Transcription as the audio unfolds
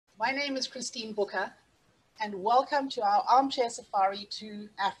My name is Christine Booker, and welcome to our Armchair Safari to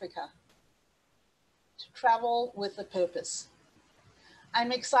Africa, to travel with a purpose.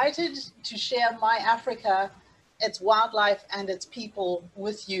 I'm excited to share my Africa, its wildlife and its people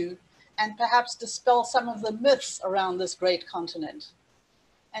with you, and perhaps dispel some of the myths around this great continent,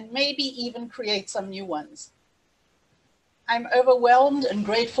 and maybe even create some new ones. I'm overwhelmed and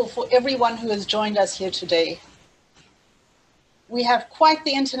grateful for everyone who has joined us here today. We have quite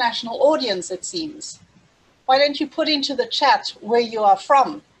the international audience, it seems. Why don't you put into the chat where you are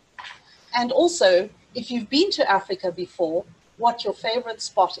from? And also, if you've been to Africa before, what your favorite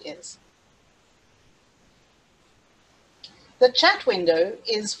spot is. The chat window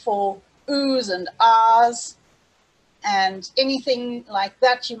is for oohs and ahs and anything like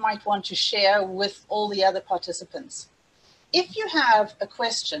that you might want to share with all the other participants. If you have a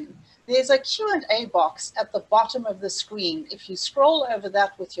question, there's a Q&A box at the bottom of the screen. If you scroll over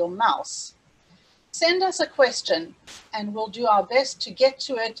that with your mouse, send us a question and we'll do our best to get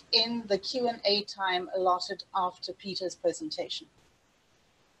to it in the Q&A time allotted after Peter's presentation.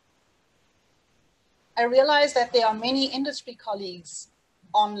 I realize that there are many industry colleagues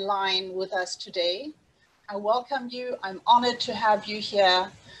online with us today. I welcome you. I'm honored to have you here,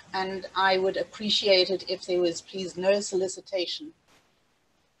 and I would appreciate it if there was please no solicitation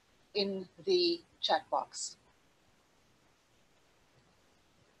in the chat box.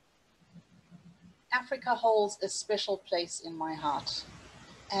 Africa holds a special place in my heart.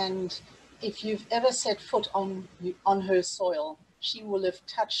 And if you've ever set foot on her soil, she will have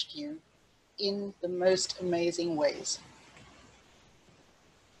touched you in the most amazing ways.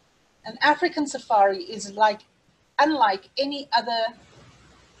 An African safari is unlike any other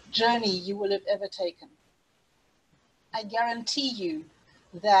journey you will have ever taken. I guarantee you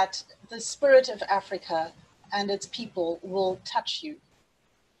that the spirit of Africa and its people will touch you.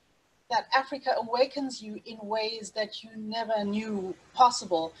 That Africa awakens you in ways that you never knew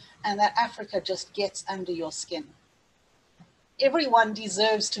possible, and that Africa just gets under your skin. Everyone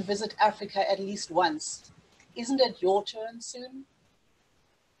deserves to visit Africa at least once. Isn't it your turn soon?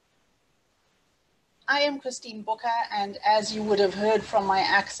 I am Christine Booker, and as you would have heard from my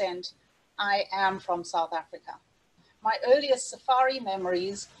accent, I am from South Africa. My earliest safari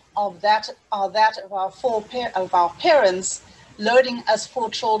memories are that of our parents loading us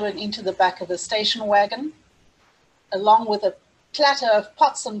 4 children into the back of a station wagon, along with a clatter of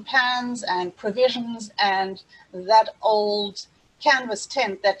pots and pans and provisions and that old canvas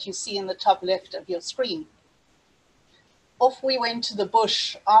tent that you see in the top left of your screen. Off we went to the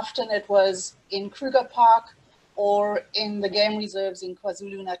bush. Often it was in Kruger Park or in the game reserves in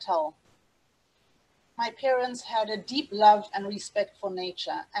KwaZulu-Natal. My parents had a deep love and respect for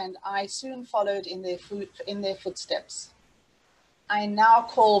nature, and I soon followed in their footsteps. I now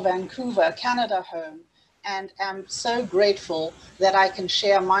call Vancouver, Canada home, and am so grateful that I can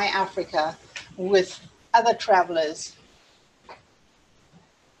share my Africa with other travelers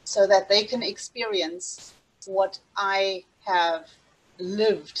so that they can experience what I have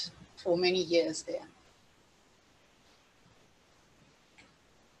lived for many years there.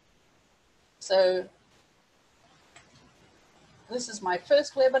 So this is my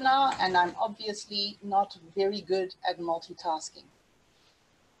first webinar, and I'm obviously not very good at multitasking.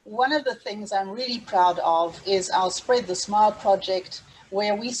 One of the things I'm really proud of is our Spread the Smile project,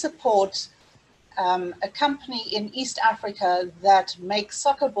 where we support a company in East Africa that makes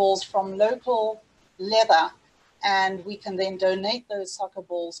soccer balls from local leather, and we can then donate those soccer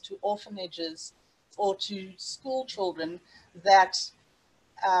balls to orphanages or to school children that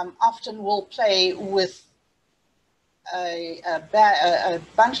often will play with a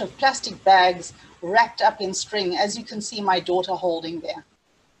bunch of plastic bags wrapped up in string, as you can see my daughter holding there.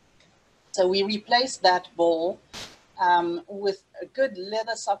 So we replaced that ball with a good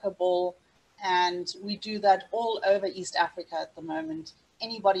leather soccer ball, and we do that all over East Africa at the moment.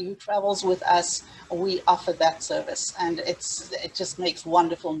 Anybody who travels with us, we offer that service, and it just makes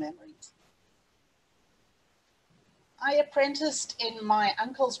wonderful memories. I apprenticed in my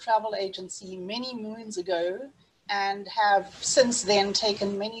uncle's travel agency many moons ago, and have since then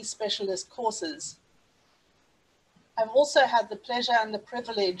taken many specialist courses. I've also had the pleasure and the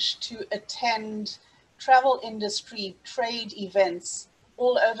privilege to attend travel industry trade events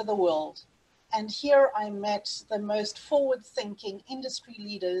all over the world. And here I met the most forward-thinking industry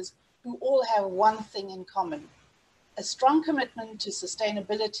leaders who all have one thing in common: a strong commitment to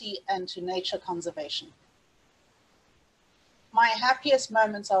sustainability and to nature conservation. My happiest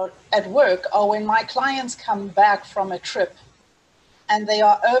moments at work are when my clients come back from a trip and they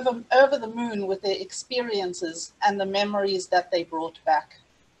are over the moon with their experiences and the memories that they brought back.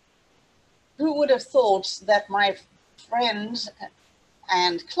 Who would have thought that my friend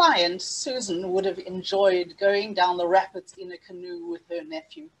and client, Susan, would have enjoyed going down the rapids in a canoe with her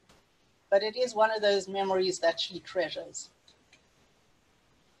nephew? But it is one of those memories that she treasures.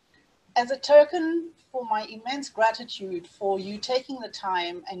 As a token for my immense gratitude for you taking the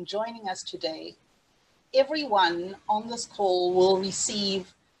time and joining us today, everyone on this call will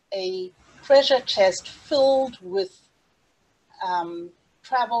receive a treasure chest filled with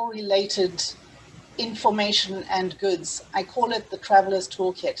travel-related information and goods. I call it the Traveler's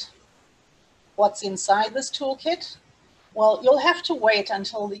Toolkit. What's inside this toolkit? Well, you'll have to wait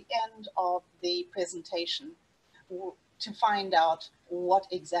until the end of the presentation to find out what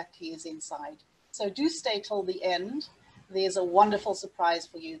exactly is inside. So do stay till the end. There's a wonderful surprise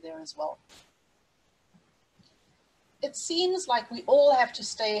for you there as well. It seems like we all have to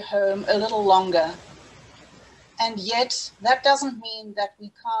stay home a little longer. And yet that doesn't mean that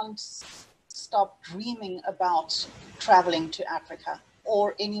we can't stop dreaming about traveling to Africa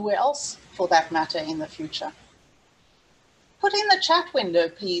or anywhere else for that matter in the future. Put in the chat window,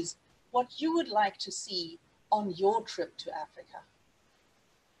 please, what you would like to see on your trip to Africa.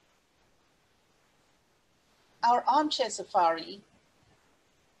 Our Armchair Safari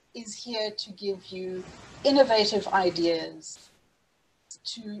is here to give you innovative ideas,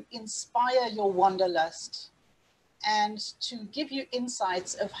 to inspire your wanderlust, and to give you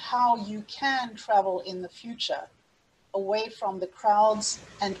insights of how you can travel in the future away from the crowds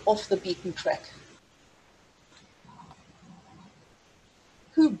and off the beaten track.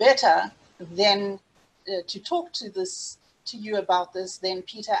 Who better than to talk to you about this than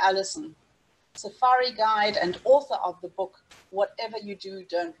Peter Allison, safari guide and author of the book, Whatever You Do,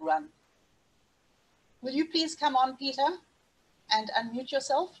 Don't Run. Will you please come on, Peter, and unmute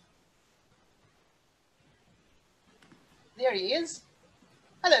yourself? There he is.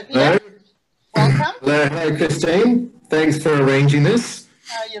 Hello, Peter. Hello. Welcome. Hello, Christine. Thanks for arranging this.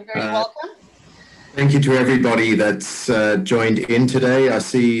 You're very welcome. Thank you to everybody that's joined in today. I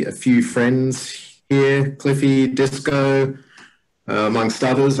see a few friends here, Cliffy, Disco, amongst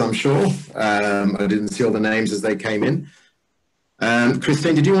others, I'm sure. I didn't see all the names as they came in.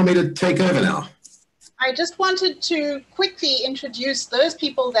 Christine, did you want me to take over now? I just wanted to quickly introduce those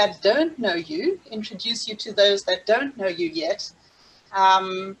people that don't know you, introduce you to those that don't know you yet.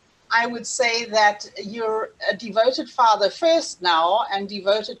 I would say that you're a devoted father first now and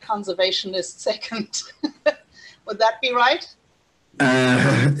devoted conservationist second. Would that be right?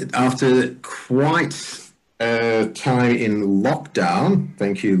 After quite a time in lockdown,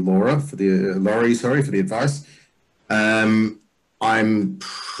 thank you, Laurie, for the advice. I'm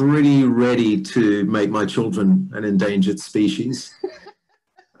pretty ready to make my children an endangered species.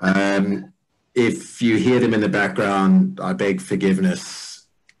 If you hear them in the background, I beg forgiveness.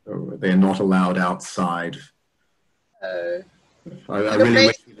 They're not allowed outside. I really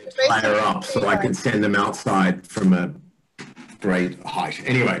wish we could higher up so I could send them outside from a great height.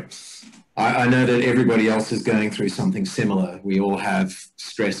 Anyway, I know that everybody else is going through something similar. We all have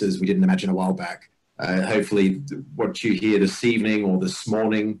stresses we didn't imagine a while back. Hopefully what you hear this evening or this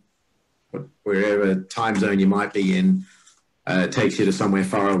morning, wherever time zone you might be in, takes you to somewhere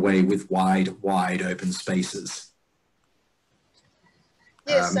far away with wide open spaces.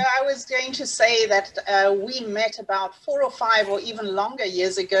 Yes, so I was going to say that we met about 4 or 5 or even longer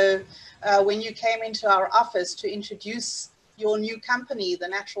years ago when you came into our office to introduce your new company, The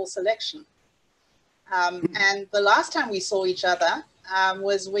Natural Selection. And the last time we saw each other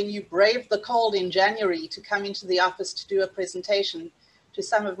was when you braved the cold in January to come into the office to do a presentation to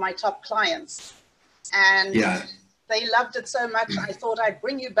some of my top clients. And they loved it so much, I thought I'd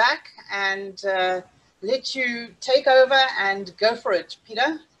bring you back and let you take over and go for it.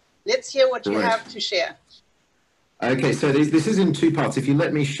 Peter, let's hear what you have to share. Okay, so this is in 2 parts. If you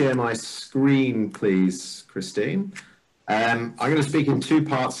let me share my screen, please, Christine. I'm going to speak in 2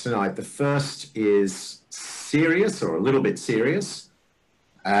 parts tonight. The first is serious, or a little bit serious,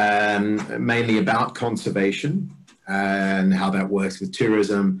 mainly about conservation and how that works with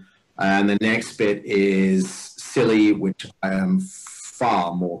tourism. And the next bit is silly, which I am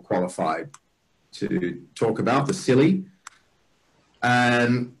far more qualified to talk about, the silly.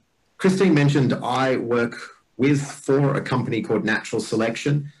 Christine mentioned I work for a company called Natural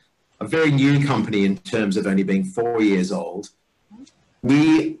Selection, a very new company in terms of only being 4 years old.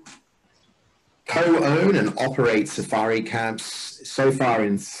 We co-own and operate safari camps so far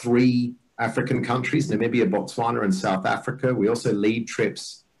in 3 African countries, Namibia, Botswana, and South Africa. We also lead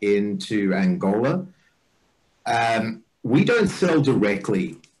trips into Angola. We don't sell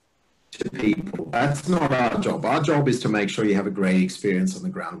directly to people. That's not our job. Our job is to make sure you have a great experience on the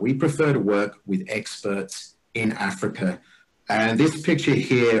ground. We prefer to work with experts in Africa. And this picture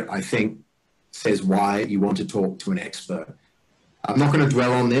here, I think, says why you want to talk to an expert. I'm not going to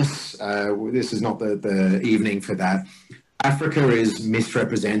dwell on this. This is not the evening for that. Africa is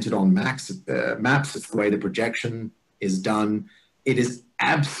misrepresented on maps. It's the way the projection is done. It is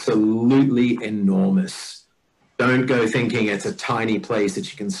absolutely enormous. Don't go thinking it's a tiny place that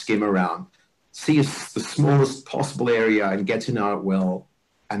you can skim around. See the smallest possible area and get to know it well,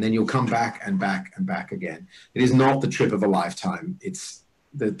 and then you'll come back and back and back again. It is not the trip of a lifetime. It's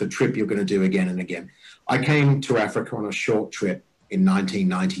the trip you're going to do again and again. I came to Africa on a short trip in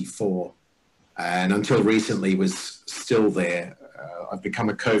 1994, and until recently was still there. I've become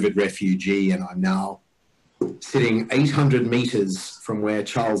a COVID refugee, and I'm now sitting 800 meters from where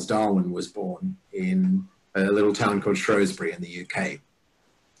Charles Darwin was born in a little town called Shrewsbury in the UK.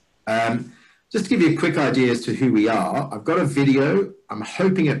 Just to give you a quick idea as to who we are, I've got a video. I'm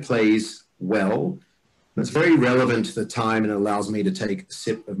hoping it plays well. It's very relevant to the time and allows me to take a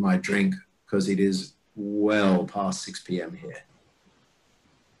sip of my drink because it is well past 6 p.m. here.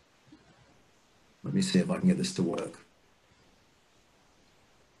 Let me see if I can get this to work.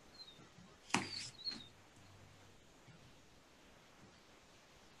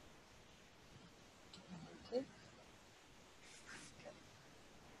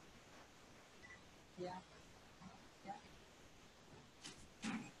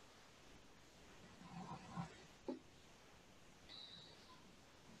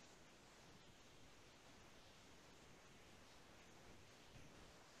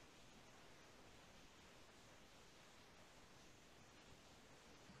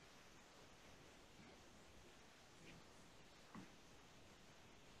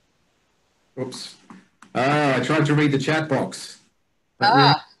 Oops. I tried to read the chat box.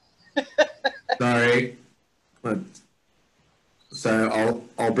 Sorry. So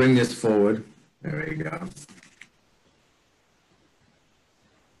I'll bring this forward. There we go.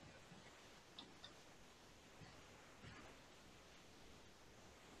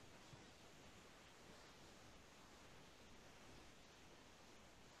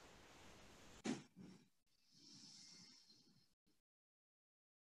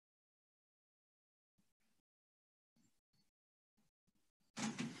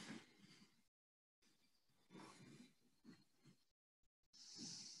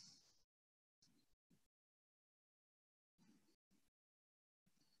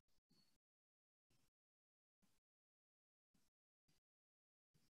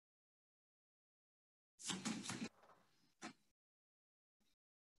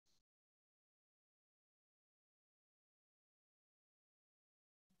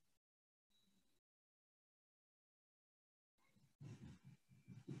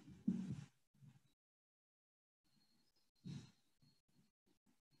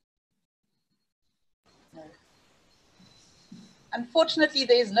 Unfortunately,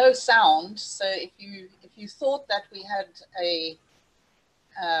 there's no sound. So if you thought that we had a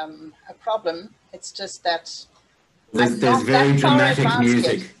problem, it's just that there's very dramatic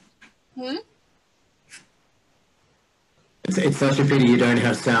music. It's such a pity you don't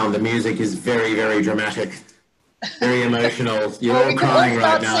have sound. The music is very, very dramatic, very emotional. You're all crying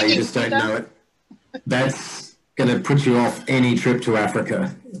right now. You just don't know it. That's going to put you off any trip to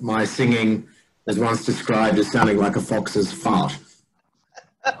Africa. My singing was once described as sounding like a fox's fart.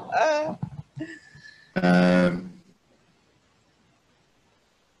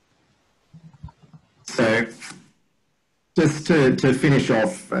 So just to finish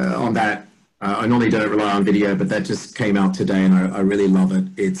off on that, I normally don't rely on video, but that just came out today and I really love it.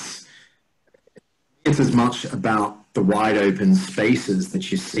 It's as much about the wide open spaces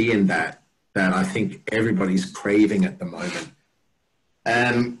that you see in that I think everybody's craving at the moment.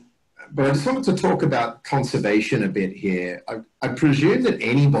 But I just wanted to talk about conservation a bit here. I presume that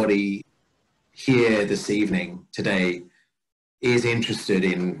anybody here this evening, today, is interested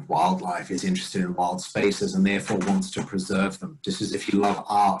in wildlife, is interested in wild spaces, and therefore wants to preserve them. Just as if you love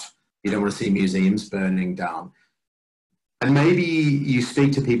art, you don't want to see museums burning down. And maybe you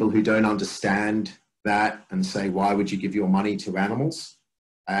speak to people who don't understand that and say, why would you give your money to animals?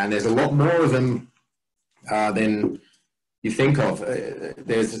 And there's a lot more of them than you think of.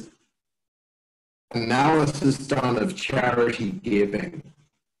 There's analysis done of charity giving.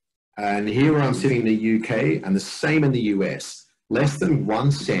 And here I'm sitting in the UK, and the same in the US. Less than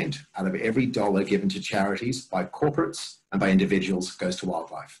 1 cent out of every dollar given to charities by corporates and by individuals goes to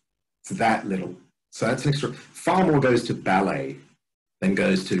wildlife. It's that little. So that's an extra. Far more goes to ballet than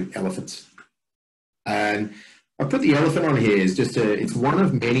goes to elephants. And I put the elephant on here is just it's one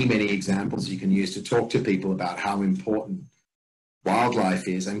of many, many examples you can use to talk to people about how important wildlife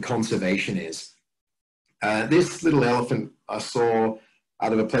is and conservation is. This little elephant I saw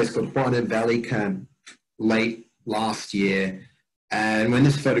out of a place called Juana Valley Camp late last year. And when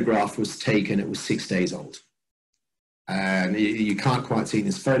this photograph was taken, it was 6 days old. And you can't quite see in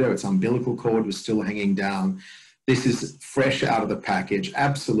this photo, its umbilical cord was still hanging down. This is fresh out of the package,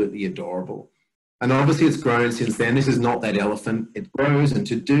 absolutely adorable. And obviously it's grown since then. This is not that elephant. It grows, and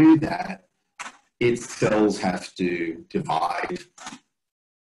to do that, its cells have to divide,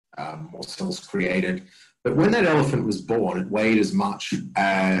 more cells created. But when that elephant was born, it weighed as much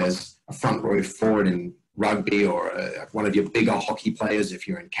as a front row forward in rugby, or one of your bigger hockey players if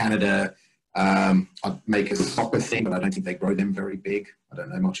you're in Canada. I'd make a soccer thing, but I don't think they grow them very big. I don't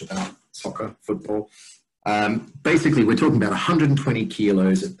know much about soccer, football. Basically, we're talking about 120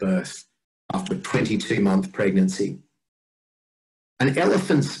 kilos at birth after a 22-month pregnancy. An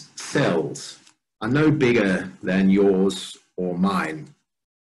elephant's cells are no bigger than yours or mine.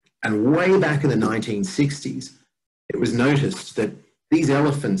 And way back in the 1960s, it was noticed that these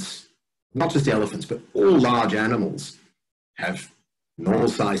elephants, not just elephants, but all large animals, have normal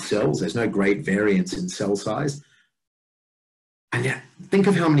size cells. There's no great variance in cell size. And yet, think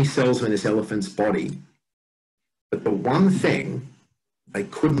of how many cells are in this elephant's body. But the one thing they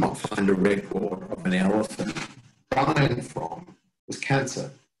could not find a record of an elephant dying from was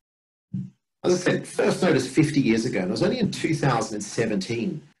cancer. As I said, first noticed 50 years ago, and it was only in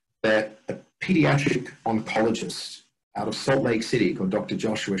 2017 that a pediatric oncologist out of Salt Lake City called Dr.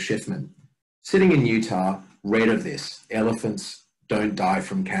 Joshua Schiffman, sitting in Utah, read of this: elephants don't die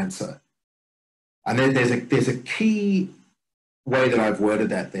from cancer. And then there's a key way that I've worded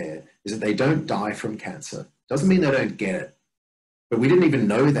that there, is that they don't die from cancer. Doesn't mean they don't get it. But we didn't even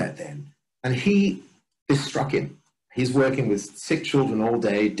know that then. And this struck him. He's working with sick children all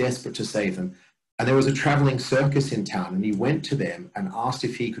day, desperate to save them. And there was a traveling circus in town, and he went to them and asked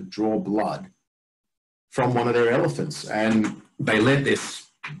if he could draw blood from one of their elephants. And they let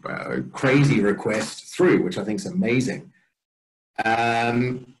this crazy request through, which I think is amazing.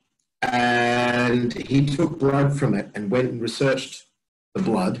 And he took blood from it and went and researched the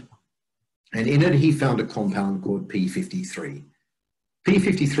blood. And in it, he found a compound called P53.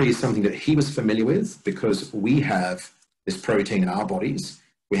 P53 is something that he was familiar with because we have this protein in our bodies.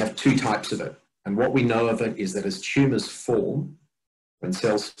 We have two types of it. And what we know of it is that as tumors form, when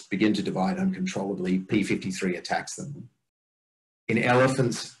cells begin to divide uncontrollably, P53 attacks them. In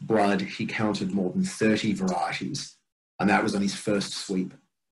elephants' blood, he counted more than 30 varieties, and that was on his first sweep.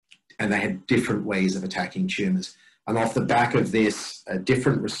 And they had different ways of attacking tumors. And off the back of this, a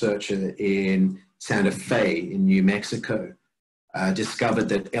different researcher in Santa Fe in New Mexico discovered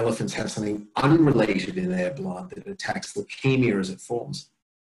that elephants have something unrelated in their blood that attacks leukemia as it forms.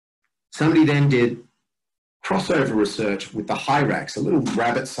 Somebody then did crossover research with the hyrax, a little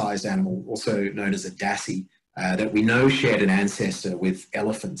rabbit-sized animal, also known as a dassie, that we know shared an ancestor with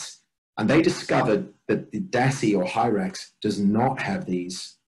elephants. And they discovered that the dassie or hyrax does not have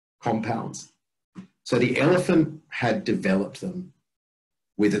these compounds. So the elephant had developed them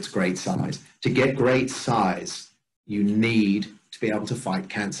with its great size. To get great size, you need to be able to fight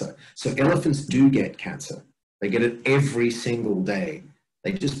cancer. So elephants do get cancer. They get it every single day.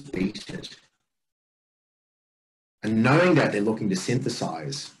 They just beat it. And knowing that, they're looking to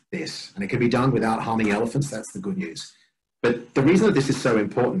synthesize this, and it can be done without harming elephants, that's the good news. But the reason that this is so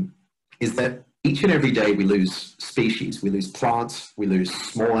important is that each and every day we lose species. We lose plants, we lose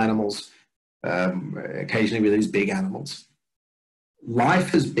small animals, occasionally we lose big animals.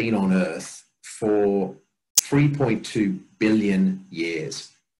 Life has been on Earth for 3.2 billion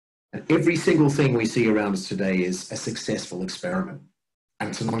years. And every single thing we see around us today is a successful experiment. And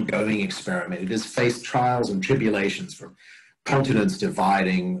it's an ongoing experiment. It has faced trials and tribulations from continents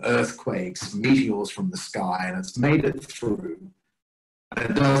dividing, earthquakes, meteors from the sky, and it's made it through. And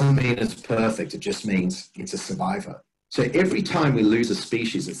it doesn't mean it's perfect, it just means it's a survivor. So every time we lose a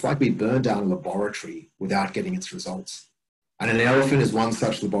species, it's like we burn down a laboratory without getting its results. And an elephant is one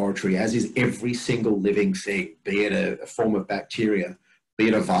such laboratory, as is every single living thing, be it a form of bacteria, be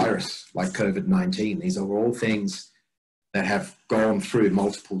it a virus like COVID-19. These are all things that have gone through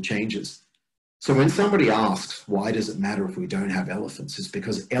multiple changes. So when somebody asks, why does it matter if we don't have elephants? It's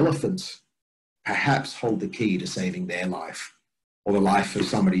because elephants perhaps hold the key to saving their life or the life of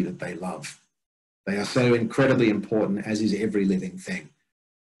somebody that they love. They are so incredibly important, as is every living thing.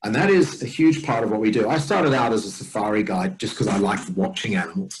 And that is a huge part of what we do. I started out as a safari guide just because I liked watching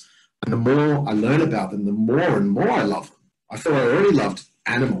animals. And the more I learn about them, the more and more I love them. I thought I already loved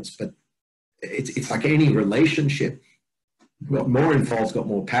animals, but it's like any relationship, got more involved, got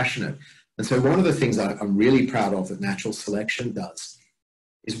more passionate. And so one of the things I'm really proud of that natural selection does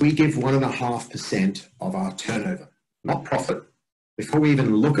is we give 1.5% of our turnover, not profit. Before we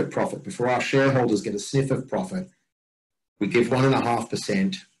even look at profit, before our shareholders get a sniff of profit, we give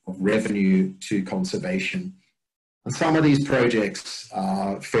 1.5% of revenue to conservation. And some of these projects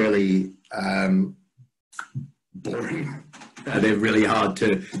are fairly boring. They're really hard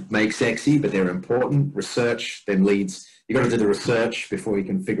to make sexy, but they're important. Research then leads, you've got to do the research before you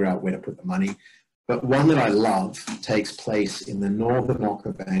can figure out where to put the money. But one that I love takes place in the northern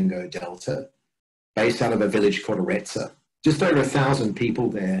Okavango Delta, based out of a village called Aretsa. Just over 1,000 people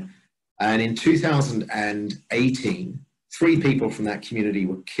there. And in 2018, 3 people from that community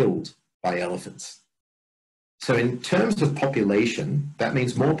were killed by elephants. So in terms of population, that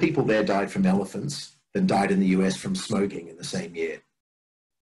means more people there died from elephants than died in the US from smoking in the same year.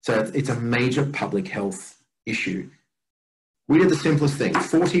 So it's a major public health issue. We did the simplest thing.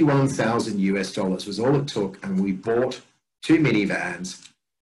 $41,000 was all it took, and we bought 2 minivans.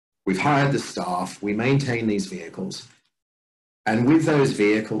 We've hired the staff. We maintain these vehicles. And with those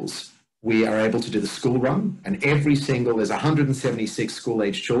vehicles, we are able to do the school run. And there's 176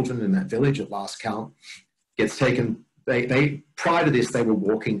 school-age children in that village at last count. Gets taken, prior to this, they were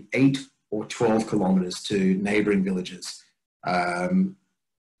walking 8 or 12 kilometers to neighboring villages.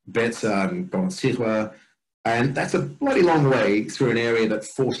 Betsa and Gonsiwa. And that's a bloody long way through an area that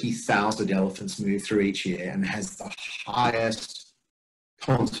 40,000 elephants move through each year and has the highest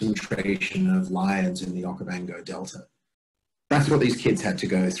concentration of lions in the Okavango Delta. That's what these kids had to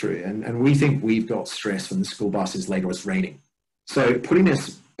go through. And we think we've got stress when the school bus is late or it's raining. So putting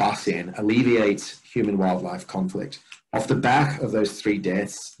this bus in alleviates human-wildlife conflict. Off the back of those 3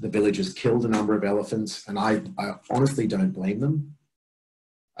 deaths, the villagers killed a number of elephants, and I honestly don't blame them.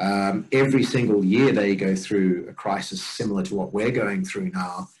 Every single year they go through a crisis similar to what we're going through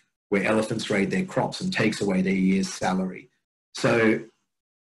now, where elephants raid their crops and takes away their year's salary. So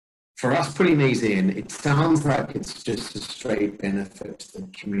for us putting these in, it sounds like it's just a straight benefit to the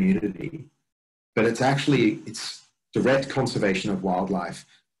community, but it's direct conservation of wildlife.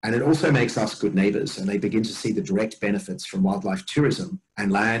 And it also makes us good neighbours, and they begin to see the direct benefits from wildlife tourism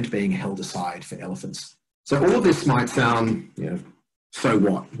and land being held aside for elephants. So all of this might sound, so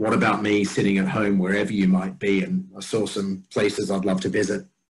what? What about me sitting at home wherever you might be? And I saw some places I'd love to visit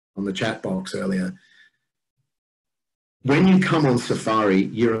on the chat box earlier. When you come on safari,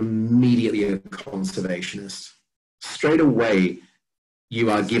 you're immediately a conservationist. Straight away, you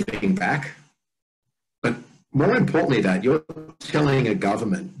are giving back. But more importantly that, you're telling a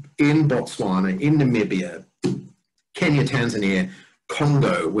government in Botswana, in Namibia, Kenya, Tanzania,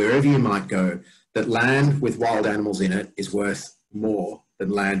 Congo, wherever you might go, that land with wild animals in it is worth more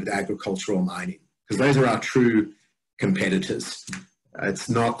than land with agricultural mining, because those are our true competitors. It's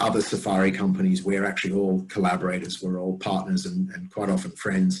not other safari companies. We're actually all collaborators. We're all partners and quite often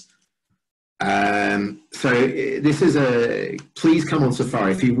friends. So this is please come on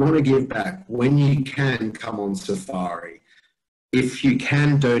safari. If you want to give back, when you can, come on safari. If you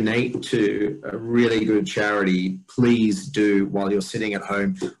can donate to a really good charity, please do while you're sitting at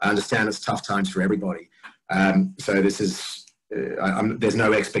home. I understand it's tough times for everybody. So this is, there's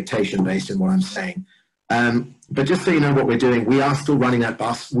no expectation based on what I'm saying. But just so you know what we're doing, we are still running that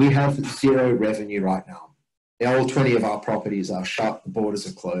bus. We have 0 revenue right now. All 20 of our properties are shut. The borders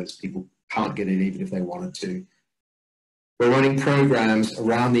are closed. People can't get in even if they wanted to. We're running programs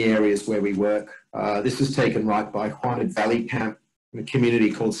around the areas where we work. This is taken right by Juanid Valley Camp in a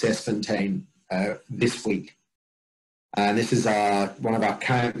community called Sesfontaine this week. And this is one of our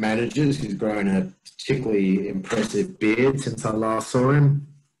camp managers who's grown a particularly impressive beard since I last saw him.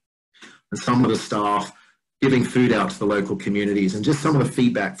 And some of the staff giving food out to the local communities and just some of the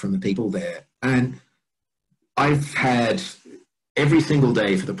feedback from the people there. And I've had every single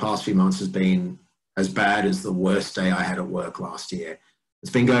day for the past few months has been as bad as the worst day I had at work last year.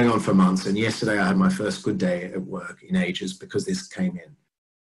 It's been going on for months. And yesterday I had my first good day at work in ages because this came in.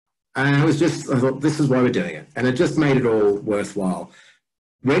 And I thought, this is why we're doing it. And it just made it all worthwhile.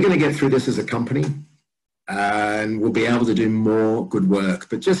 We're going to get through this as a company and we'll be able to do more good work.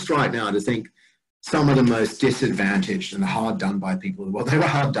 But just right now, to think some of the most disadvantaged and hard done by people, well, they were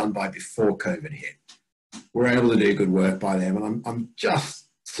hard done by before COVID hit. We're able to do good work by them. And I'm just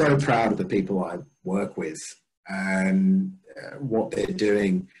so proud of the people I work with and what they're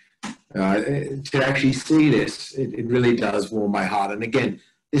doing. To actually see this, it really does warm my heart. And again,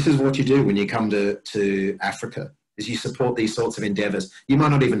 this is what you do when you come to Africa, is you support these sorts of endeavors. You might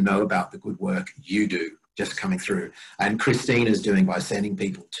not even know about the good work you do just coming through. And Christine is doing by sending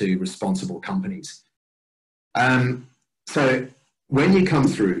people to responsible companies. So when you come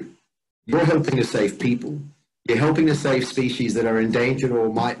through, you're helping to save people. You're helping to save species that are endangered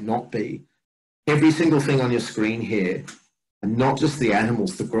or might not be. Every single thing on your screen here, and not just the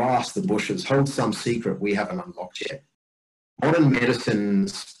animals, the grass, the bushes, holds some secret we haven't unlocked yet. Modern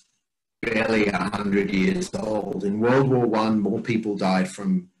medicine's barely 100 years old. In World War I, more people died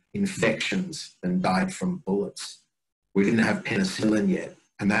from infections than died from bullets. We didn't have penicillin yet,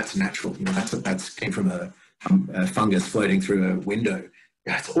 and that's natural. You know, that's came from a fungus floating through a window.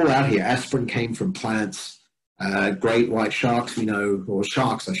 It's all out here. Aspirin came from plants. Great white sharks, we know, or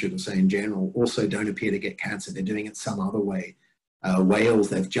sharks, I shouldn't say in general, also don't appear to get cancer. They're doing it some other way. Whales,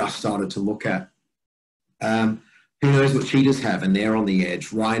 they've just started to look at. Who knows what cheetahs have, and they're on the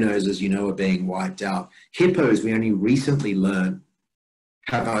edge. Rhinos, as you know, are being wiped out. Hippos, we only recently learned,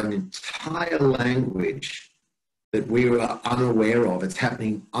 have an entire language that we were unaware of. It's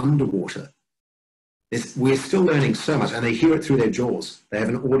happening underwater. We're still learning so much, and they hear it through their jaws. They have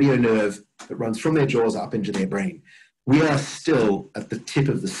an audio nerve that runs from their jaws up into their brain. We are still at the tip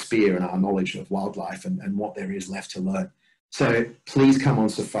of the spear in our knowledge of wildlife and what there is left to learn. So please come on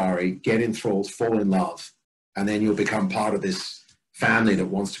safari, get enthralled, fall in love, and then you'll become part of this family that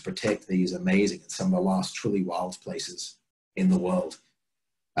wants to protect these amazing and some of the last truly wild places in the world.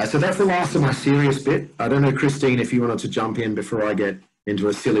 So that's the last of my serious bit. I don't know, Christine, if you wanted to jump in before I get into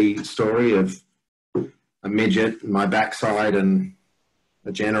a silly story of a midget, my backside, and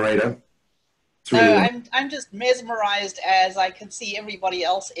a generator. No, I'm just mesmerized as I can see everybody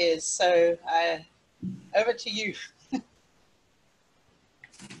else is. So over to you.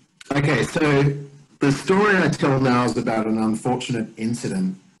 Okay, so the story I tell now is about an unfortunate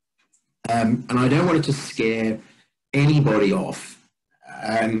incident, and I don't want it to scare anybody off.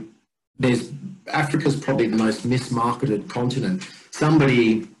 Africa's probably the most mismarketed continent.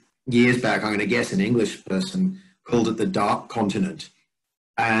 Somebody years back, I'm going to guess an English person, called it the dark continent.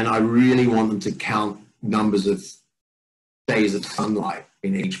 And I really want them to count numbers of days of sunlight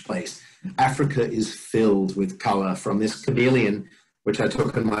in each place. Africa is filled with color, from this chameleon, which I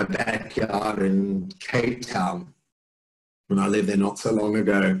took in my backyard in Cape Town when I lived there not so long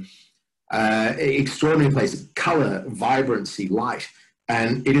ago. Extraordinary place, color, vibrancy, light.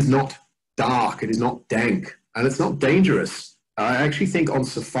 And it is not dark, it is not dank, and it's not dangerous. I actually think on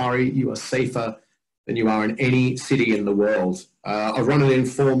safari you are safer than you are in any city in the world. I've run an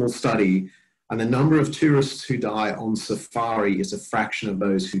informal study, and the number of tourists who die on safari is a fraction of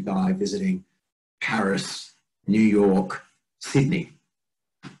those who die visiting Paris, New York, Sydney.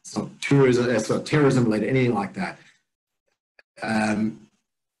 It's not tourism, it's not terrorism related, anything like that.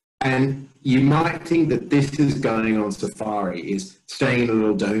 And you might think that this is going on safari, is staying in a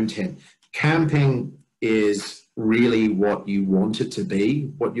little dome tent. Camping is really what you want it to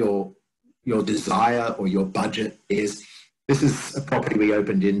be, what your desire or your budget is. This is a property we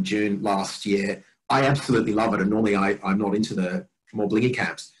opened in June last year. I absolutely love it, and normally I'm not into the more blingy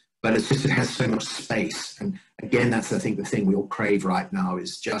camps, but it's just, it has so much space. And again, that's I think the thing we all crave right now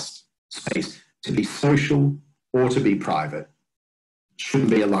is just space. To be social or to be private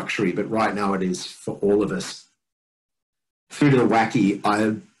shouldn't be a luxury, but right now it is for all of us. Through to the wacky,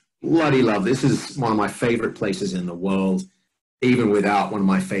 I bloody love this. Is one of my favorite places in the world, even without one of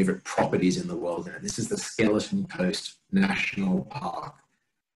my favorite properties in the world. This is the Skeleton Coast National Park.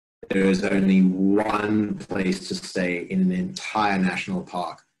 There is only one place to stay in an entire national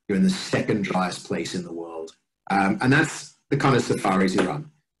park. You're in the second driest place in the world. And that's the kind of safaris you run.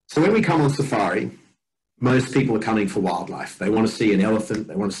 So when we come on safari, most people are coming for wildlife. They want to see an elephant,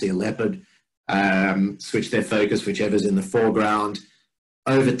 they want to see a leopard, switch their focus, whichever's in the foreground.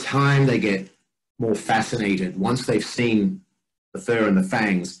 Over time, they get more fascinated. Once they've seen the fur and the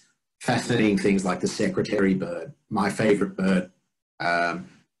fangs, fascinating things like the secretary bird, my favorite bird,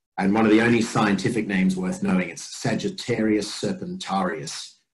 and one of the only scientific names worth knowing, it's Sagittarius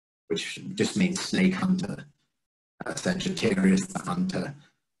serpentarius, which just means snake hunter, Sagittarius the hunter.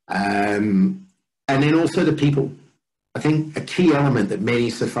 And then also the people. I think a key element that many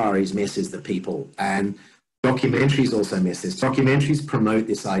safaris miss is the people, and documentaries also miss this. Documentaries promote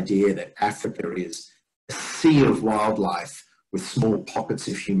this idea that Africa is a sea of wildlife with small pockets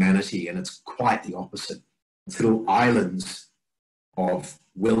of humanity, and it's quite the opposite. It's little islands of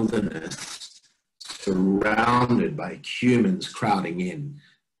wilderness surrounded by humans crowding in,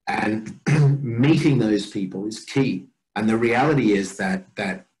 and meeting those people is key. And the reality is that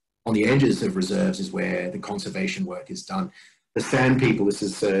on the edges of reserves is where the conservation work is done. The Sand people, this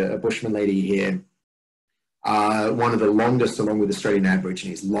is a Bushman lady here, one of the longest, along with Australian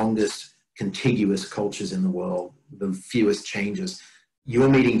Aborigines, longest contiguous cultures in the world, the fewest changes.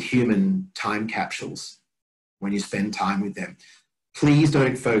 You're meeting human time capsules when you spend time with them. Please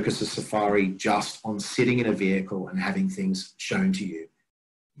don't focus a safari just on sitting in a vehicle and having things shown to you.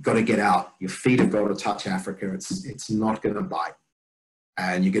 You've got to get out. Your feet have got to touch Africa. It's not going to bite.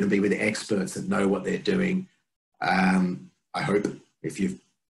 And you're going to be with experts that know what they're doing. I hope, if you've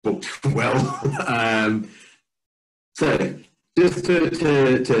booked well. So just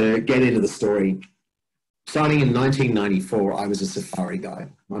to get into the story, starting in 1994, I was a safari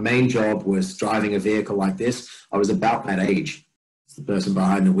guide. My main job was driving a vehicle like this. I was about that age. It's the person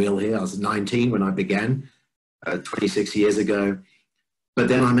behind the wheel here. I was 19 when I began, 26 years ago. But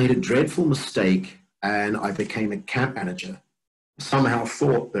then I made a dreadful mistake and I became a camp manager. Somehow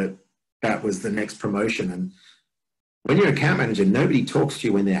thought that that was the next promotion. And when you're a camp manager, nobody talks to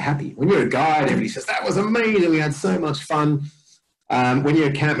you when they're happy. When you're a guide, everybody says, that was amazing, we had so much fun. When you're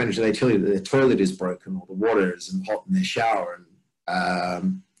a camp manager, they tell you that their toilet is broken or the water isn't hot in their shower.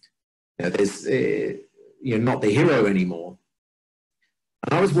 And you're not the hero anymore.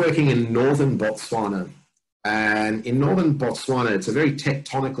 And I was working in northern Botswana. And in northern Botswana, it's a very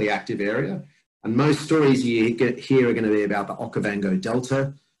tectonically active area. And most stories you get here are going to be about the Okavango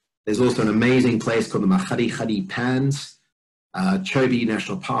Delta. There's also an amazing place called the Mahadi Pans. Chobe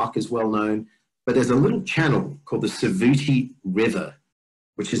National Park is well known. But there's a little channel called the Savuti River,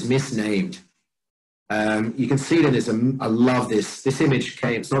 which is misnamed. You can see that I love this. This image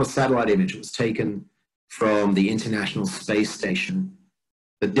it's not a satellite image. It was taken from the International Space Station.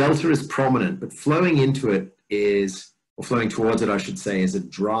 The delta is prominent, but flowing into it or flowing towards it, I should say, is a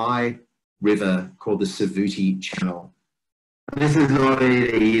dry river called the Savuti Channel. And this is not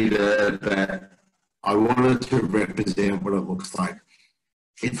it either, but I wanted to represent what it looks like.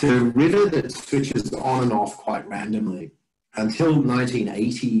 It's a river that switches on and off quite randomly. Until 1980,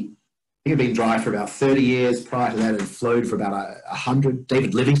 I think it had been dry for about 30 years. Prior to that, it had flowed for about 100.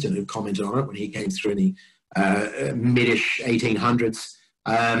 David Livingstone, who commented on it when he came through in the mid-ish 1800s.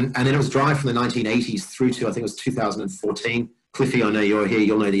 And then it was dry from the 1980s through to, I think it was 2014. Cliffy, I know you're here,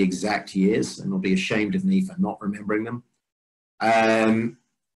 you'll know the exact years, and you'll be ashamed of me for not remembering them.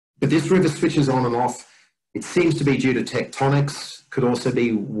 But this river switches on and off. It seems to be due to tectonics, could also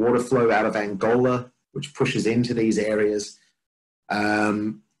be water flow out of Angola, which pushes into these areas.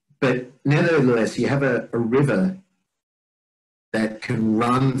 But nevertheless, you have a river that can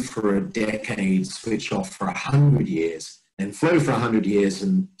run for a decade, switch off for 100 years, and flow for 100 years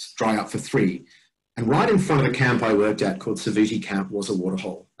and dry up for 3. And right in front of the camp I worked at, called Savuti Camp, was a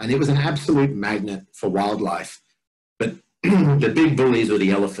waterhole. And it was an absolute magnet for wildlife. But the big bullies were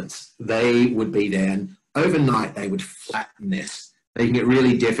the elephants. They would be there, and overnight they would flatten this, making it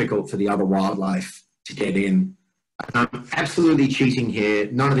really difficult for the other wildlife to get in. I'm absolutely cheating here.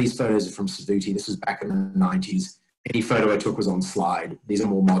 None of these photos are from Savuti. This was back in the 90s. Any photo I took was on slide. These are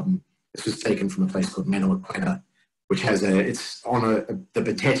more modern. This was taken from a place called Menawaquena, which has it's on the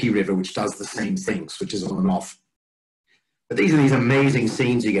Bateti River, which does the same thing, switches on and off. But these are these amazing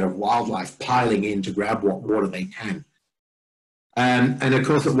scenes you get of wildlife piling in to grab what water they can. And of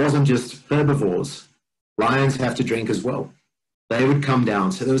course, it wasn't just herbivores. Lions have to drink as well. They would come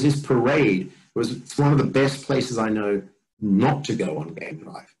down. So there was this parade. It's one of the best places I know not to go on game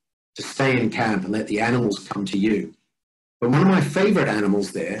drive, to stay in camp and let the animals come to you. But one of my favorite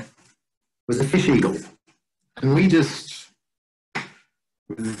animals there was a fish eagle. And we just,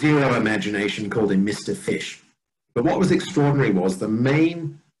 with zero imagination, called him Mr. Fish. But what was extraordinary was the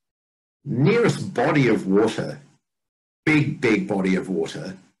nearest body of water, big body of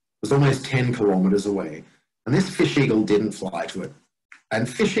water, was almost 10 kilometers away. And this fish eagle didn't fly to it. And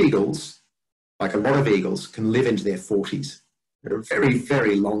fish eagles, like a lot of eagles, can live into their 40s. They're a very,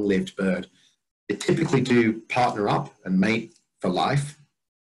 very long-lived bird. They typically do partner up and mate for life.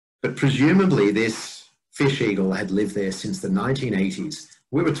 But presumably this fish eagle had lived there since the 1980s.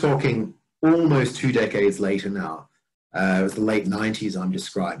 We were talking almost 2 decades later now. It was the late 90s I'm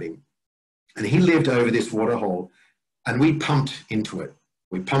describing. And he lived over this waterhole, and we pumped into it.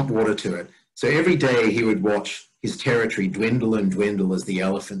 We pumped water to it. So every day he would watch his territory dwindle and dwindle as the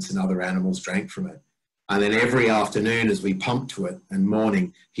elephants and other animals drank from it. And then every afternoon as we pumped to it and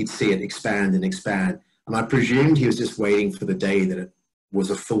morning, he'd see it expand and expand. And I presumed he was just waiting for the day that it was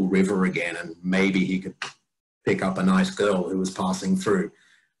a full river again, and maybe he could pick up a nice girl who was passing through.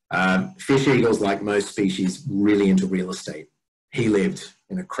 Fish eagles, like most species, really into real estate. He lived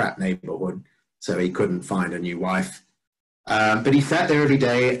in a crap neighborhood, so he couldn't find a new wife. But he sat there every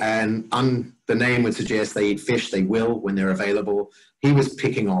day, and the name would suggest they eat fish. They will when they're available. He was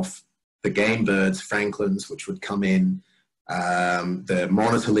picking off the game birds, francolins, which would come in. the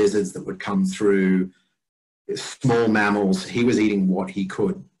monitor lizards that would come through, small mammals. He was eating what he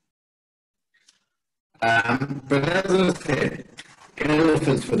could. But as I said,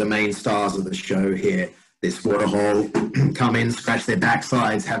 elephants were the main stars of the show here. This waterhole, come in, scratch their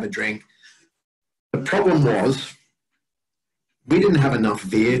backsides, have a drink. The problem was, we didn't have enough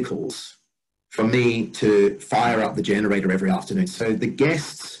vehicles for me to fire up the generator every afternoon. So the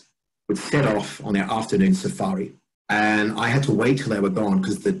guests would set off on their afternoon safari. And I had to wait till they were gone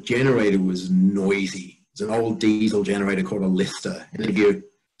because the generator was noisy. It's an old diesel generator called a Lister. And if you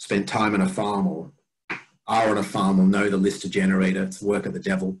spent time on a farm or are on a farm will know the Lister generator. It's the work of the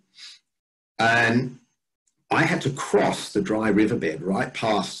devil. And I had to cross the dry riverbed right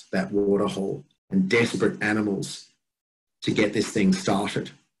past that waterhole and desperate animals to get this thing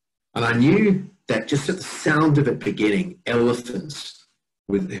started. And I knew that just at the sound of it beginning, elephants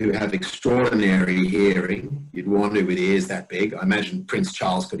who have extraordinary hearing, you'd wonder with ears that big, I imagine Prince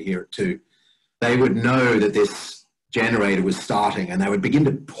Charles could hear it too, they would know that this generator was starting and they would begin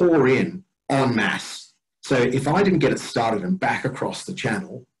to pour in en masse. So if I didn't get it started and back across the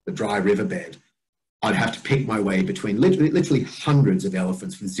channel, the dry riverbed, I'd have to pick my way between literally hundreds of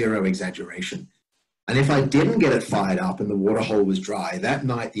elephants with zero exaggeration. And if I didn't get it fired up and the waterhole was dry, that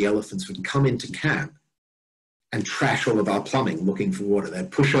night the elephants would come into camp and trash all of our plumbing looking for water.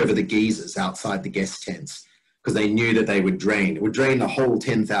 They'd push over the geysers outside the guest tents because they knew that they would drain. It would drain the whole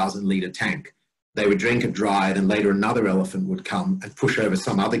 10,000 litre tank. They would drink it dry, and later another elephant would come and push over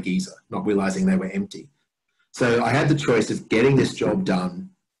some other geyser, not realizing they were empty. So I had the choice of getting this job done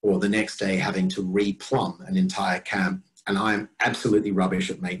or the next day having to re-plumb an entire camp, and I am absolutely rubbish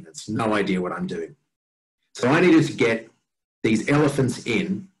at maintenance, no idea what I'm doing. So I needed to get these elephants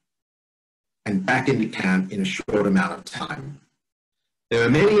in and back into camp in a short amount of time. There were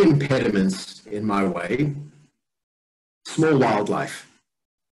many impediments in my way. Small wildlife.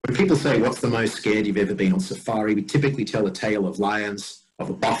 When people say, what's the most scared you've ever been on safari, we typically tell a tale of lions, of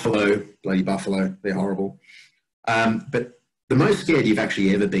a buffalo, bloody buffalo, they're horrible. But the most scared you've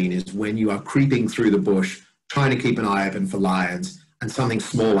actually ever been is when you are creeping through the bush, trying to keep an eye open for lions, and something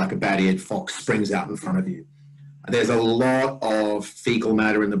small like a bat-eared fox springs out in front of you. There's a lot of fecal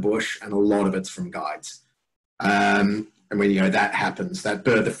matter in the bush, and a lot of it's from guides. And when that happens, that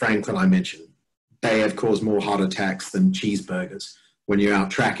bird, the francolin I mentioned, they have caused more heart attacks than cheeseburgers. When you're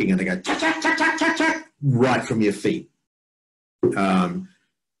out tracking and they go chack, chack, chack, chack, chack, chack, right from your feet.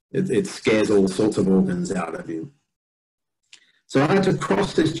 It scares all sorts of organs out of you. So I had to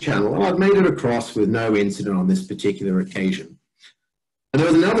cross this channel. Well, I'd made it across with no incident on this particular occasion. And there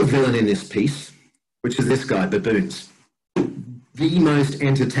was another villain in this piece, which is this guy, baboons. The most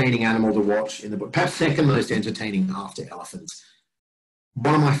entertaining animal to watch in the book, perhaps second most entertaining after elephants.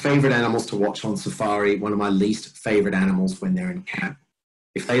 One of my favorite animals to watch on safari, one of my least favorite animals when they're in camp.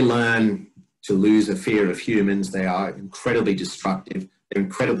 If they learn to lose a fear of humans, they are incredibly destructive. They're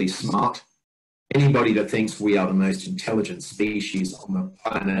incredibly smart. Anybody that thinks we are the most intelligent species on the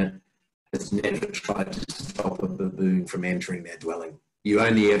planet has never tried to stop a baboon from entering their dwelling. You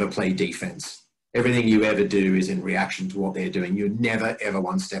only ever play defense. Everything you ever do is in reaction to what they're doing. You're never, ever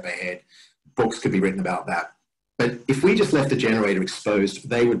one step ahead. Books could be written about that. But if we just left the generator exposed,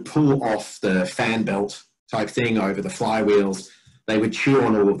 they would pull off the fan belt type thing over the flywheels. They would chew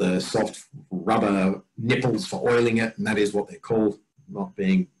on all of the soft rubber nipples for oiling it, and that is what they're called, not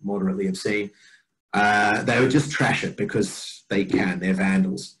being moderately obscene. They would just trash it because they can, they're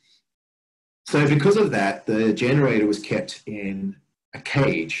vandals. So because of that, the generator was kept in a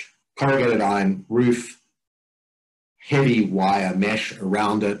cage, corrugated iron roof, heavy wire mesh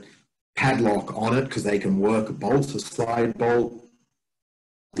around it, padlock on it because they can work a bolt, a slide bolt.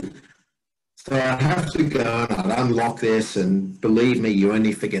 So I have to go and I'd unlock this, and believe me, you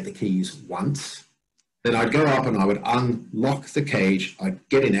only forget the keys once. Then I'd go up and I would unlock the cage, I'd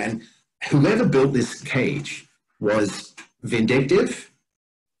get in there, and whoever built this cage was vindictive,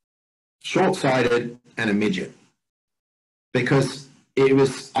 short-sighted, and a midget. Because it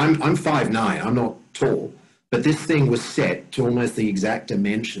was, I'm 5'9", I'm not tall, but this thing was set to almost the exact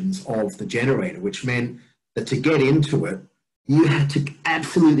dimensions of the generator, which meant that to get into it, you had to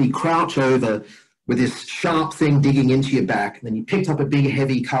absolutely crouch over with this sharp thing digging into your back, and then you picked up a big,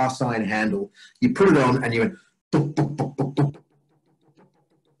 heavy cast iron handle, you put it on, and you went, boop, boop, boop, boop, boop,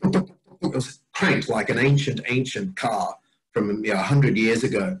 boop, boop. It was cranked like an ancient car from 100 years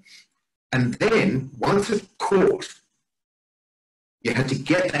ago. And then, once it caught, you had to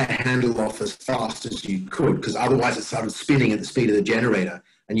get that handle off as fast as you could, because otherwise it started spinning at the speed of the generator,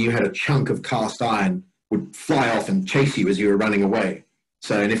 and you had a chunk of cast iron would fly off and chase you as you were running away.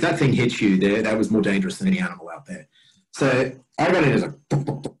 So, and if that thing hit you there, that was more dangerous than any animal out there. So I got in as a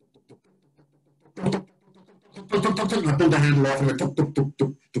I pulled the handle off and went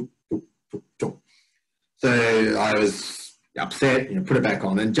so I was upset, put it back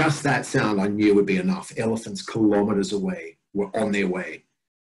on, and just that sound I knew would be enough. Elephants kilometers away were on their way,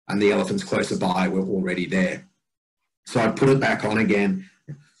 and the elephants closer by were already there. So I put it back on again,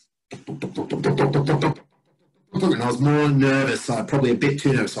 and I was more nervous, probably a bit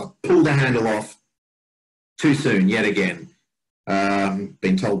too nervous, so I pulled the handle off too soon, yet again.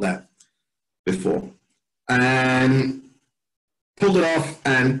 Been told that before. And pulled it off,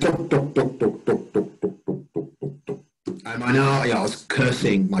 and I was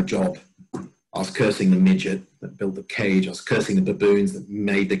cursing my job. I was cursing the midget that built the cage. I was cursing the baboons that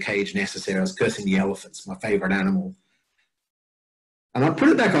made the cage necessary. I was cursing the elephants, my favorite animal. And I put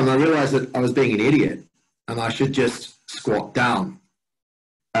it back on, and I realized that I was being an idiot, and I should just squat down.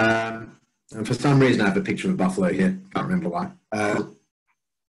 And for some reason, I have a picture of a buffalo here. Can't remember why. I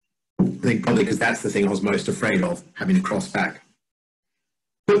think probably because that's the thing I was most afraid of, having to cross back.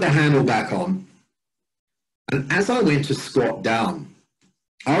 Put the handle back on, and as I went to squat down,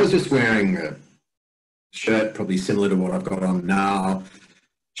 I was just wearing a shirt probably similar to what I've got on now,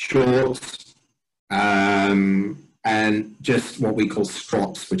 shorts, and just what we call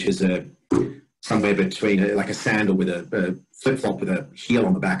strops, which is somewhere between like a sandal with a flip-flop with a heel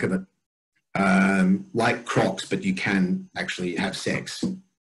on the back of it, like Crocs, but you can actually have sex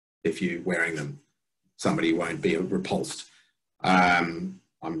if you're wearing them. Somebody won't be repulsed.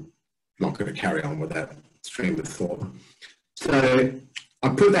 I'm not going to carry on with that stream of thought. So I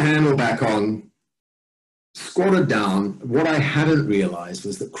put the handle back on, squatted down. What I hadn't realized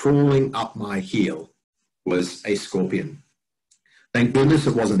was that crawling up my heel was a scorpion. Thank goodness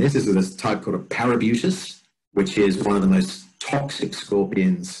it wasn't this. This is this type called a parabutus, which is one of the most toxic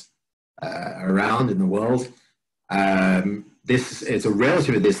scorpions around in the world. It's a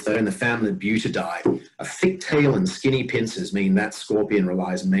relative of this, though, in the family Butidae. A thick tail and skinny pincers mean that scorpion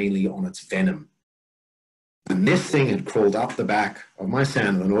relies mainly on its venom. And this thing had crawled up the back of my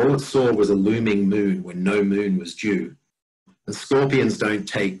sandal, and all it saw was a looming moon when no moon was due. And scorpions don't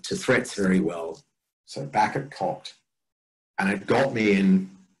take to threats very well, so back it cocked. And it got me in,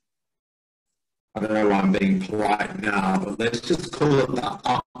 I don't know why I'm being polite now, but let's just call it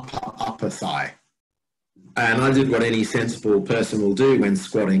the upper thigh. And I did what any sensible person will do when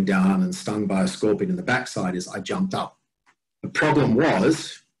squatting down and stung by a scorpion in the backside, is I jumped up. The problem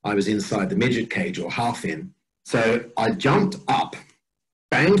was I was inside the midget cage, or half in. So I jumped up,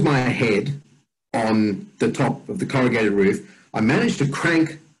 banged my head on the top of the corrugated roof. I managed to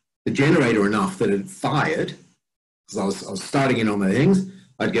crank the generator enough that it fired, because I was starting in on the things.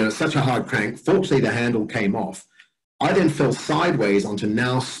 I'd get such a hard crank. Fortunately, the handle came off. I then fell sideways onto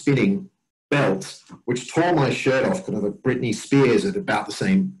now spinning belts, which tore my shirt off, kind of a Britney Spears at about the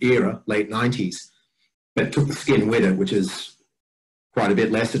same era, late 90s, but took the skin with it, which is quite a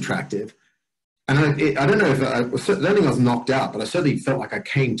bit less attractive. And I don't know if I don't think I was knocked out, but I certainly felt like I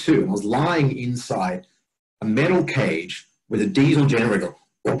came to, and I was lying inside a metal cage with a diesel generator.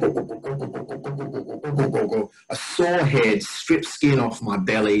 A sore head, stripped skin off my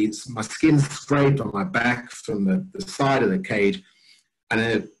belly, my skin scraped on my back from the side of the cage, and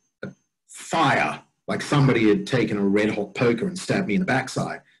a fire, like somebody had taken a red hot poker and stabbed me in the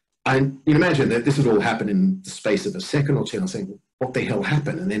backside. And you can imagine that this had all happened in the space of a second or two. And I was saying, what the hell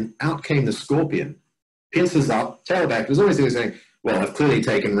happened? And then out came the scorpion, pincers up, tail back. There's always things saying, well, I've clearly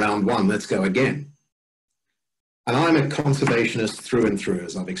taken round one, let's go again. And I'm a conservationist through and through,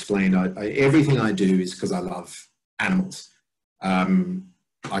 as I've explained. Everything I do is because I love animals.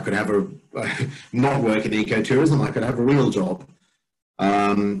 I could have not work in ecotourism, I could have a real job.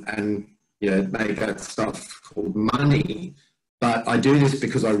 And make that stuff called money. But I do this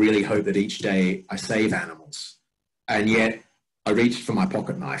because I really hope that each day I save animals. And yet I reached for my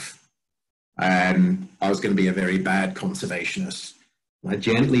pocket knife, and I was going to be a very bad conservationist. I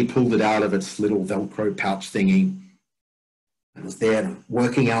gently pulled it out of its little Velcro pouch thingy. I was there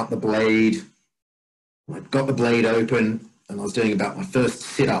working out the blade. I got the blade open, and I was doing about my first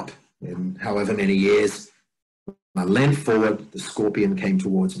sit-up in however many years. I leant forward, the scorpion came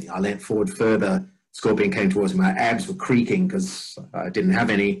towards me. I leant forward further, scorpion came towards me. My abs were creaking because I didn't have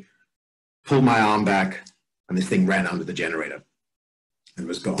any. Pulled my arm back, and this thing ran under the generator and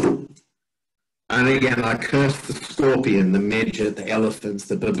was gone. And again, I cursed the scorpion, the midget, the elephants,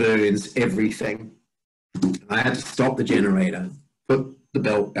 the baboons, everything. And I had to stop the generator, put the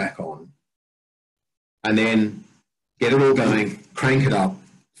belt back on, and then get it all going, crank it up,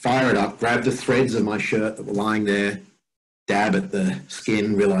 fire it up, grab the threads of my shirt that were lying there, dab at the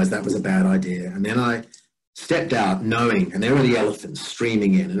skin, realize that was a bad idea. And then I stepped out knowing, and there were the elephants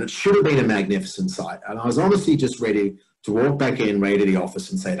streaming in, and it should have been a magnificent sight. And I was honestly just ready to walk back in, ready to the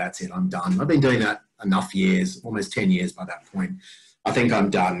office and say, that's it, I'm done. I've been doing that enough years, almost 10 years by that point. I think I'm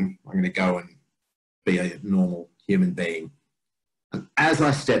done. I'm going to go and be a normal human being. And as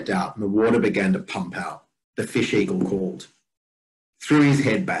I stepped out and the water began to pump out, the fish eagle called, threw his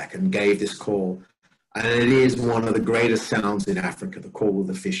head back and gave this call. And it is one of the greatest sounds in Africa, the call of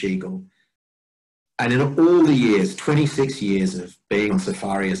the fish eagle. And in all the years, 26 years of being on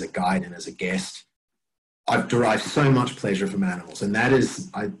safari as a guide and as a guest, I've derived so much pleasure from animals. And that is,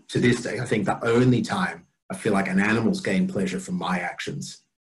 to this day, I think the only time I feel like an animal's gained pleasure from my actions.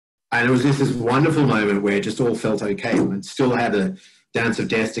 And it was just this wonderful moment where it just all felt okay. And still had a dance of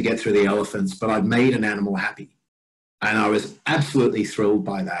death to get through the elephants, but I'd made an animal happy. And I was absolutely thrilled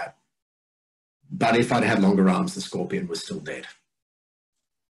by that. But if I'd had longer arms, the scorpion was still dead.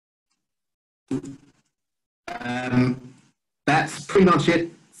 That's pretty much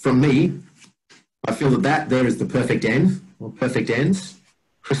it from me. I feel that there is the perfect end, or perfect ends.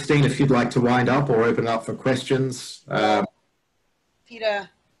 Christine, if you'd like to wind up or open up for questions. Peter,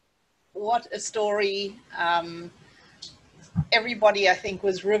 what a story. Everybody, I think,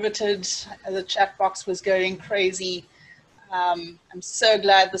 was riveted. The chat box was going crazy. I'm so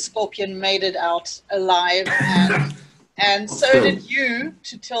glad the scorpion made it out alive, and so did you,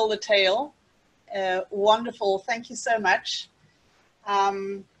 to tell the tale. Wonderful. Thank you so much.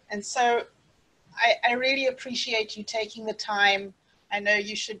 And so I really appreciate you taking the time. I know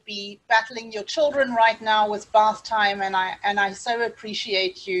you should be battling your children right now with bath time, and I so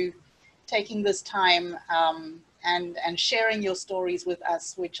appreciate you taking this time and sharing your stories with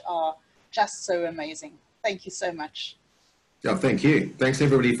us, which are just so amazing. Thank you so much. Yeah, thank you. Thanks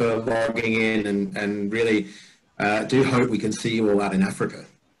everybody for logging in, and really do hope we can see you all out in Africa.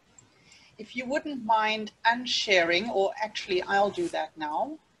 If you wouldn't mind unsharing, or actually I'll do that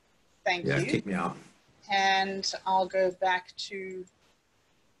now. Thank you. Yeah, kick me out. And I'll go back to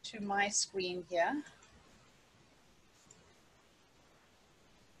my screen here.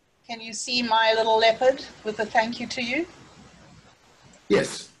 Can you see my little leopard with a thank you to you?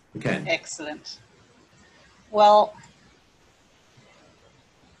 Yes, we can. Excellent. Well,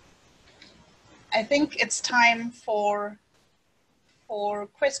 I think it's time for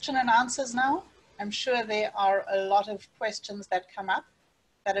question and answers now. I'm sure there are a lot of questions that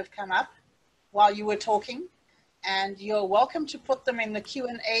have come up while you were talking, and you're welcome to put them in the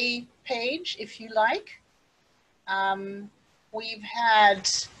Q&A page if you like. We've had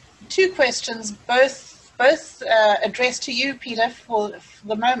two questions, both addressed to you, Peter, for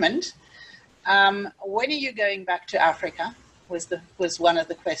the moment. When are you going back to Africa? Was one of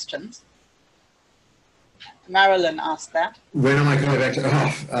the questions. Marilyn asked that. When am I going back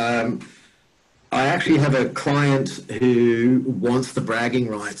to? I actually have a client who wants the bragging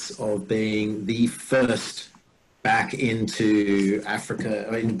rights of being the first back into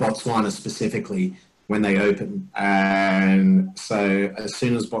Africa, in Botswana specifically, when they open. And so as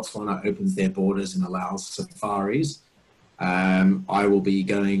soon as Botswana opens their borders and allows safaris, I will be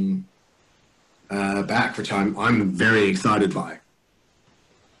going back, which I'm very excited by.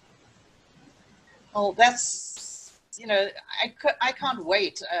 Well, that's, you know, I can't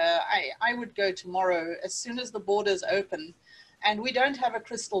wait. I would go tomorrow as soon as the borders open, and we don't have a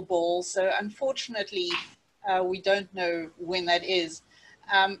crystal ball, so unfortunately we don't know when that is.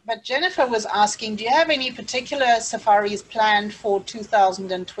 But Jennifer was asking, do you have any particular safaris planned for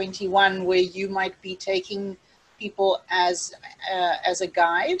 2021 where you might be taking people as a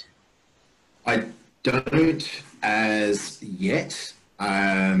guide? I don't as yet.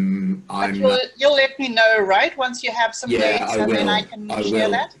 But you'll let me know, right? Once you have some dates, and then I can share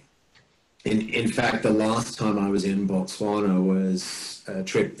that. In fact, the last time I was in Botswana was a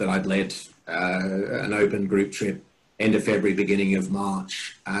trip that I'd led, an open group trip, end of February, beginning of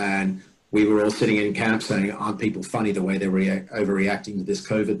March, and we were all sitting in camp saying, "Aren't people funny the way they're overreacting to this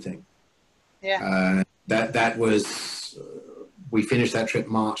COVID thing?" Yeah. That was. We finished that trip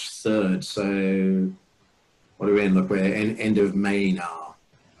March 3rd, so. What are we in? Look, we're end of May now.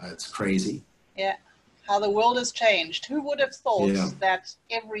 It's crazy. Yeah, how the world has changed. Who would have thought that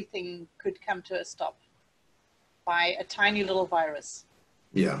everything could come to a stop by a tiny little virus?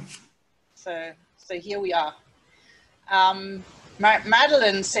 Yeah. So here we are.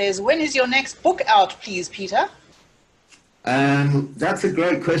 Madeline says, when is your next book out, please, Peter? That's a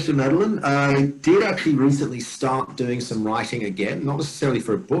great question, Madeline. I did actually recently start doing some writing again, not necessarily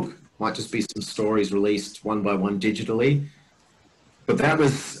for a book. Might just be some stories released one by one digitally. But that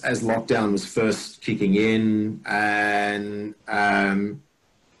was as lockdown was first kicking in, and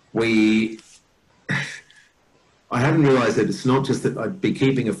I hadn't realized that it's not just that I'd be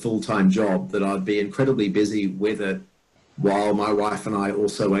keeping a full-time job, that I'd be incredibly busy with it while my wife and I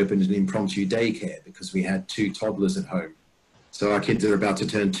also opened an impromptu daycare because we had 2 toddlers at home. So our kids are about to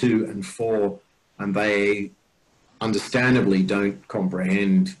turn 2 and 4, and they understandably don't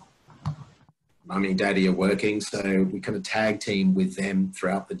comprehend Mummy and Daddy are working. So we kind of tag team with them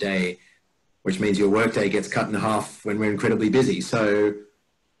throughout the day, which means your workday gets cut in half when we're incredibly busy. So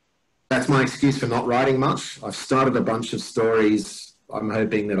that's my excuse for not writing much. I've started a bunch of stories. I'm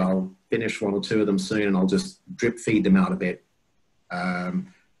hoping that I'll finish 1 or 2 of them soon, and I'll just drip feed them out a bit.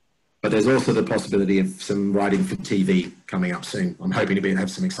 But there's also the possibility of some writing for TV coming up soon. I'm hoping to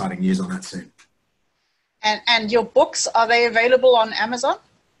have some exciting news on that soon. And your books, are they available on Amazon?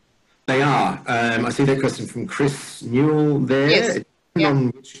 They are. I see that question from Chris Newell there. Yes. On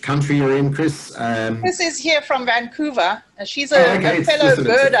which country you're in, Chris? Chris is here from Vancouver. She's a fellow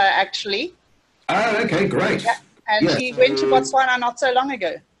birder, actually. Oh, okay, great. Yeah. And she went to Botswana not so long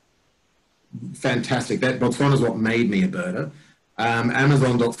ago. Fantastic. That Botswana is what made me a birder.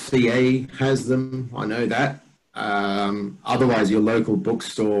 Amazon.ca has them. I know that. Otherwise, your local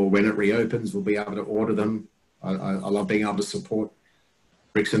bookstore, when it reopens, will be able to order them. I love being able to support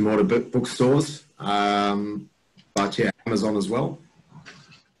bricks and mortar bookstores. But yeah, Amazon as well.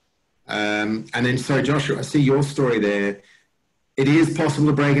 And then, sorry, Joshua, I see your story there. It is possible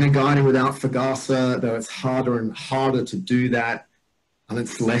to break in a guiding without FAGASA, though it's harder and harder to do that. And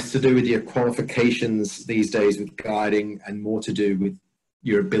it's less to do with your qualifications these days with guiding and more to do with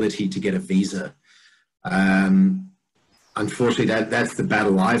your ability to get a visa. Unfortunately, that's the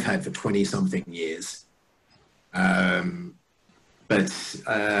battle I've had for 20-something years. Yeah,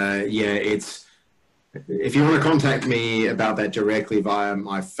 if you want to contact me about that directly via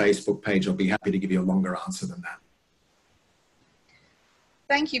my Facebook page, I'll be happy to give you a longer answer than that.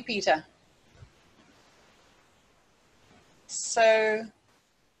 Thank you, Peter. So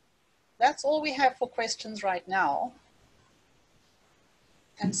that's all we have for questions right now.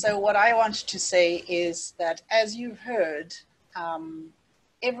 And so what I wanted to say is that, as you've heard,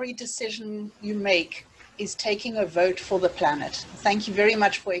 every decision you make is taking a vote for the planet. Thank you very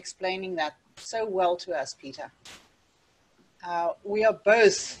much for explaining that so well to us, Peter. We are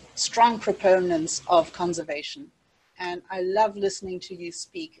both strong proponents of conservation, and I love listening to you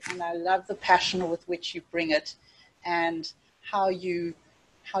speak, and I love the passion with which you bring it and how you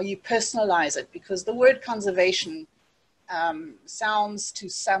personalize it, because the word conservation sounds to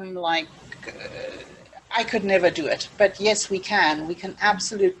some like I could never do it, but yes, we can. We can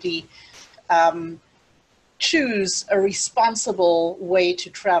absolutely choose a responsible way to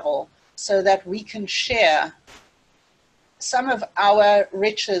travel so that we can share some of our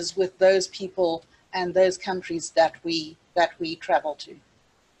riches with those people and those countries that we travel to.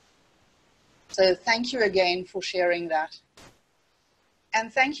 So thank you again for sharing that.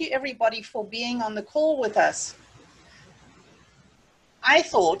 And thank you everybody for being on the call with us. I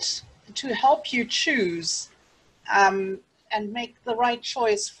thought to help you choose and make the right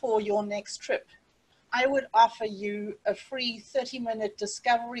choice for your next trip, I would offer you a free 30-minute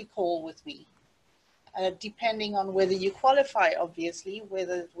discovery call with me, depending on whether you qualify, obviously,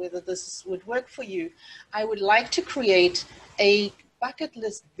 whether this would work for you. I would like to create a bucket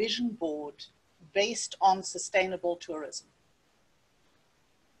list vision board based on sustainable tourism.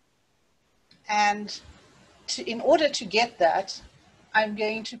 And in order to get that, I'm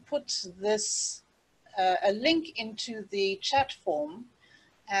going to put this, a link into the chat form,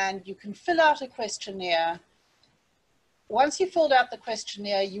 and you can fill out a questionnaire. Once you filled out the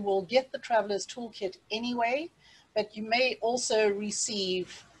questionnaire, you will get the Traveler's Toolkit anyway, but you may also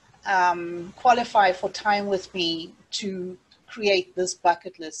receive, qualify for time with me to create this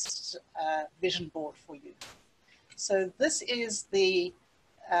bucket list vision board for you. So this is the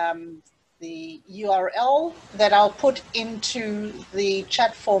URL that I'll put into the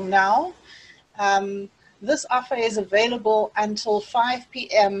chat form now. This offer is available until 5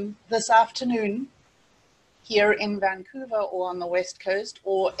 p.m. this afternoon here in Vancouver or on the West Coast,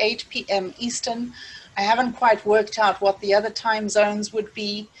 or 8 p.m. Eastern. I haven't quite worked out what the other time zones would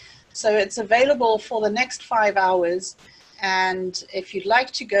be. So it's available for the next 5 hours. And if you'd like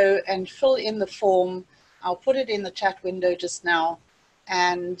to go and fill in the form, I'll put it in the chat window just now.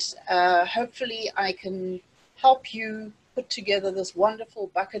 And hopefully I can help you put together this wonderful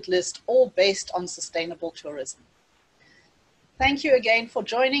bucket list, all based on sustainable tourism. Thank you again for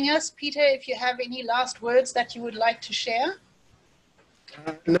joining us. Peter, if you have any last words that you would like to share?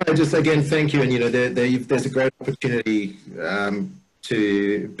 No, just again, thank you. And, you know, there's a great opportunity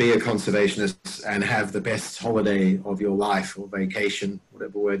to be a conservationist and have the best holiday of your life or vacation,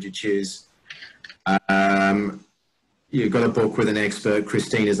 whatever word you choose. you've got a book with an expert.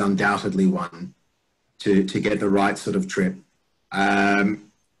 Christine is undoubtedly one to get the right sort of trip.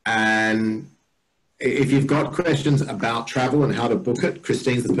 And if you've got questions about travel and how to book it,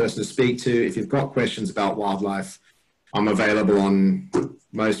 Christine's the person to speak to. If you've got questions about wildlife, I'm available on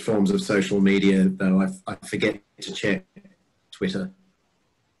most forms of social media, though I forget to check Twitter.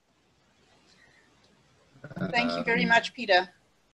 Thank you very much, Peter.